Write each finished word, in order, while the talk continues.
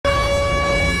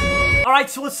Alright,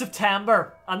 so it's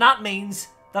September, and that means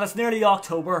that it's nearly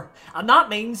October, and that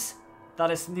means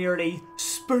that it's nearly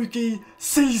spooky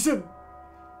season.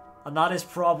 And that is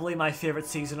probably my favourite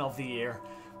season of the year,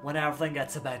 when everything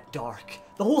gets a bit dark.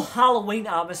 The whole Halloween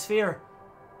atmosphere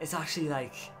is actually,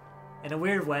 like, in a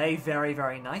weird way, very,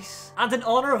 very nice. And in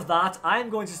honour of that, I'm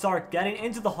going to start getting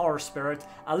into the horror spirit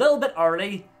a little bit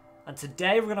early, and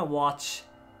today we're going to watch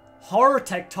horror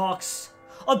TikToks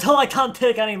until I can't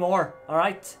take any more,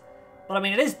 alright? But I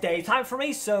mean, it is daytime for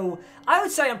me, so I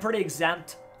would say I'm pretty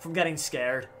exempt from getting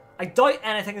scared. I doubt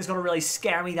anything is going to really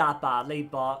scare me that badly,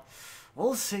 but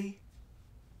we'll see.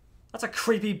 That's a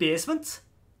creepy basement.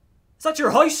 Is that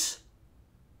your house?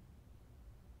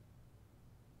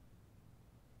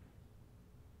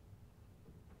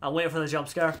 I'm waiting for the jump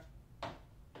scare.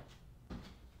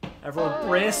 Everyone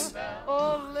brace.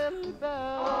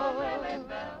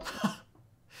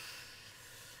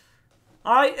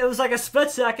 Alright, it was like a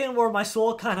split second where my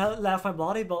soul kind of left my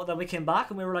body, but then we came back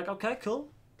and we were like, okay,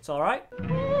 cool. It's alright.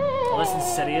 Oh, this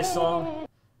Insidious song.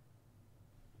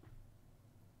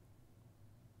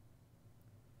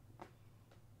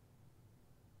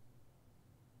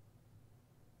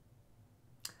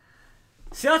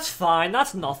 See, that's fine.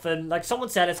 That's nothing. Like, someone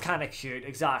said it's kind of cute.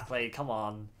 Exactly. Come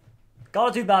on.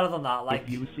 Gotta do better than that. Like, if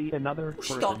you see another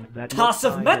person that looks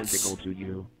looks identical to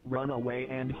you, run away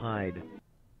and hide.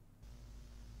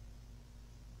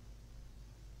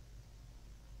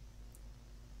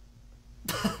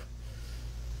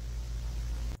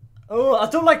 Oh, I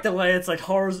don't like the way it's like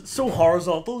so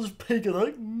horizontal, just peeking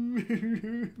out.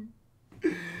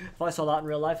 If I saw that in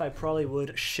real life, I probably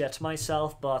would shit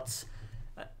myself, but...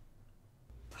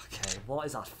 okay, what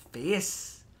is that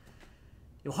face?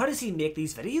 Yo, how does he make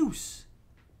these videos?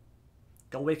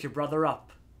 Go wake your brother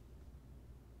up.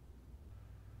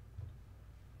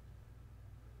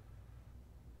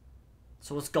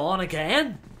 So it's gone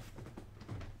again?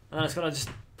 And then it's gonna just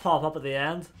pop up at the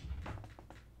end.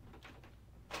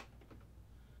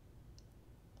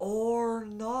 Or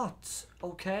not.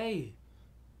 Okay.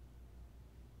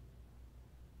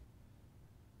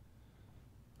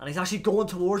 And he's actually going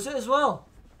towards it as well.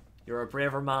 You're a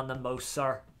braver man than most,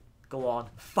 sir. Go on,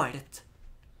 fight it.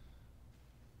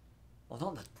 Oh, not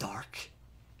in the dark.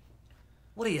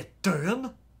 What are you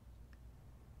doing?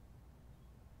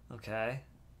 Okay.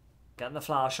 Getting the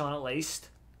flash on at least.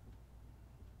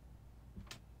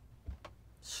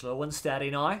 Slow and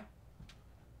steady now.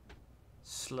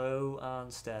 Slow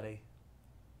and steady.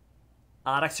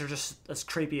 Attics are just as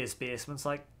creepy as basements,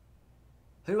 like.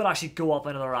 Who would actually go up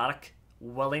into their attic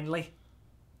willingly?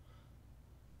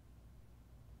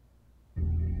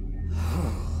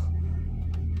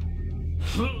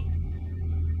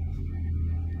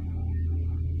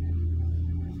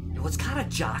 Yo, it's kind of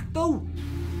jacked though.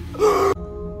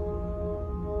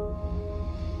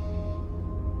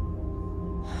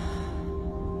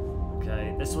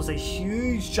 Okay, this was a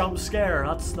huge jump scare.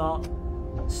 That's not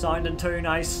sounding too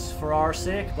nice for our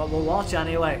sake, but we'll watch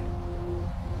anyway.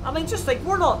 I mean, just think,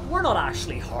 we're not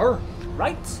actually her,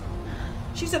 right?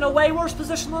 She's in a way worse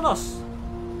position than us.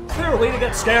 Who are we to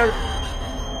get scared?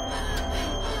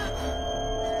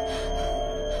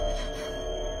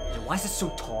 Why is it so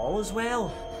tall as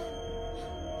well?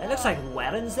 It looks like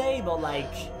Wednesday, but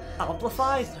like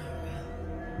amplified.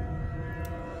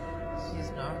 She's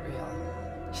not real.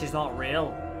 She's not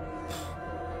real.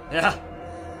 Yeah.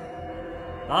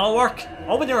 That'll work.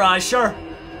 Open your eyes, sure.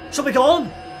 She'll be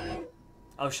gone.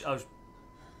 Oh,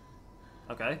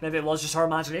 okay, maybe it was just her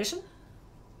imagination.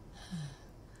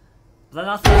 But then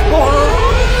I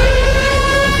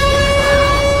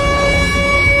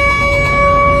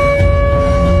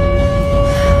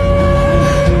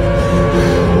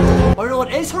oh no,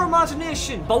 it is her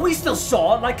imagination, but we still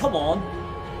saw it. Like, come on,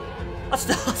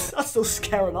 that's still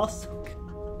scaring us.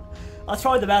 That's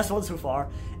probably the best one so far.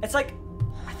 It's like,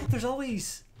 I think there's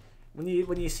always, when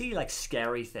you see like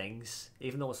scary things,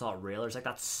 even though it's not real, there's like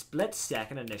that split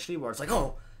second initially where it's like,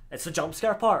 oh, it's the jump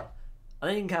scare part, and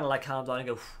then you can kind of like calm down and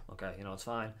go, okay, you know, it's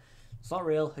fine, it's not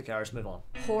real, who cares, move on.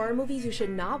 Horror movies you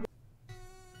should not.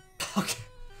 Okay.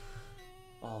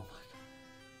 Oh my god,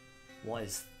 what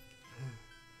is?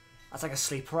 That's like a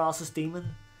sleep paralysis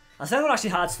demon. Has anyone actually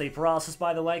had sleep paralysis,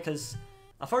 by the way? Because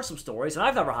I've heard some stories, and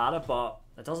I've never had it, but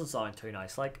it doesn't sound too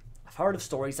nice. Like, I've heard of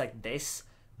stories like this,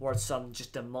 where it's some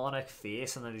just demonic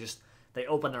face, and then they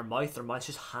open their mouth's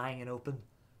just hanging open,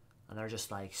 and they're just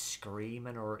like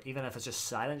screaming, or even if it's just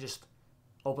silent, just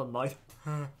open mouth,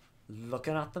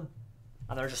 looking at them,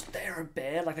 and they're just there in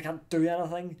bed, like they can't do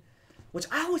anything. Which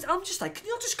I'm just like, can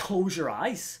you not just close your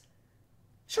eyes?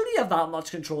 Surely you have that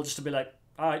much control just to be like,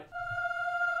 alright.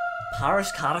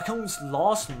 Paris catacombs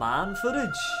lost man footage.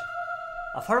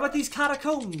 I've heard about these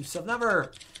catacombs. I've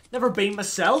never been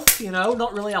myself, you know,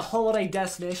 not really a holiday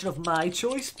destination of my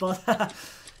choice, but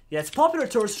yeah, it's a popular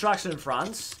tourist attraction in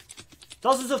France.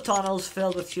 Dozens of tunnels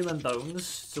filled with human bones.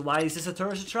 So why is this a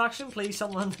tourist attraction? Please,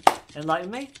 someone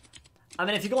enlighten me. I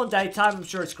mean, if you go in daytime, I'm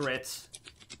sure it's great.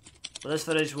 But this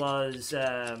footage was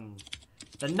the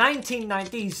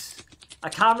 1990s. A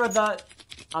camera that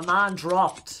a man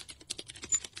dropped.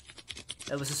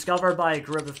 It was discovered by a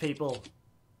group of people.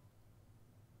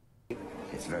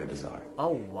 It's very bizarre.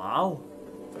 Oh, wow.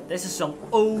 This is some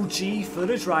OG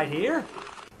footage right here.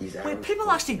 Wait,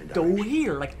 people actually go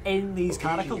here, like, in these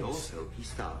catacombs. He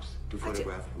stops to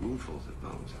photograph roomfuls of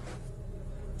bones.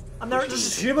 And they're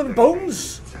just human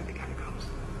bones? Inside the catacombs.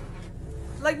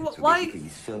 Like, So why? basically,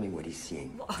 he's filming what he's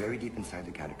seeing very deep inside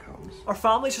the catacombs. Our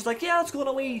family's just like, yeah, let's go on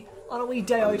a wee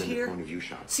day out Other than the here. point of view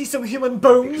shot. See some human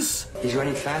bones. He's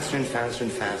running faster and faster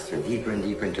and faster, deeper and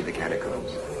deeper into the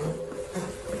catacombs.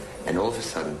 And all of a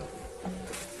sudden,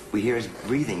 we hear his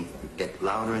breathing get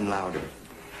louder and louder,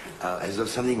 as though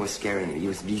something was scaring him.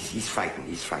 He's frightened.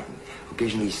 He's frightened.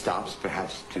 Occasionally, he stops,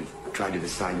 perhaps to try to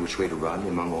decide which way to run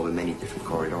among all the many different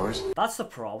corridors. That's the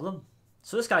problem.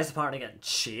 So this guy's apparently getting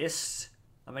chased.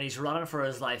 I mean, he's running for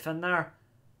his life in there.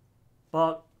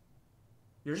 But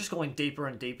you're just going deeper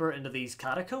and deeper into these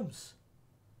catacombs.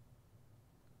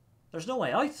 There's no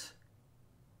way out.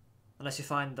 Unless you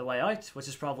find the way out, which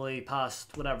is probably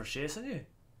past whatever's chasing you.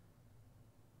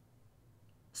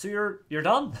 So you're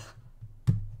done.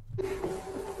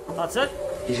 That's it.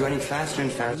 He's running faster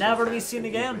and faster. Never to be seen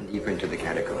deeper again. and deeper into the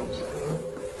catacombs.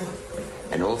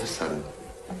 And all of a sudden,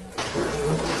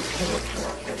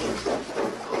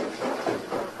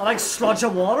 I like sludge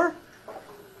of water.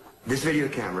 this video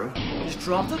camera Just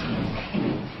dropped it.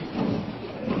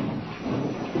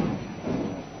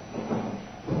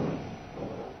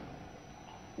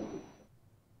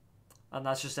 And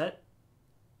that's just it.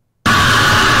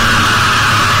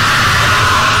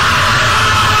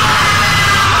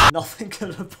 Nothing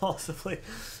could have possibly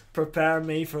prepared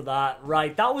me for that.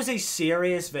 Right, that was a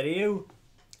serious video.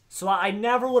 So I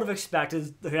never would have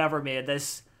expected whoever made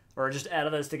this, or just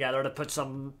edited this together, to put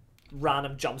some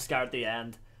random jump scare at the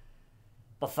end.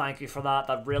 But thank you for that.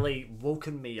 That really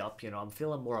woken me up, you know. I'm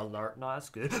feeling more alert now. That's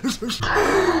good.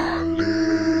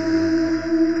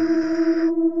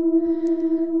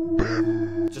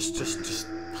 just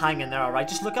hang in there, alright?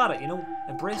 Just look at it, you know?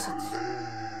 Embrace it.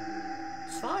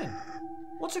 It's fine.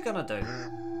 What's it gonna do?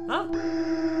 Huh?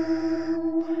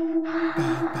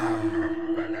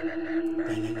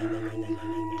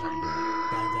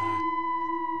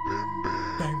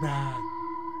 Bang bang.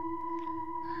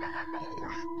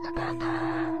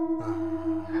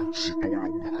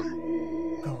 Magsitulong na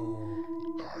kayo.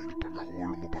 Dahil pag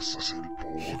nahulog mo pa sa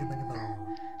cellphone, hihilahin ko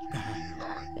kayo na.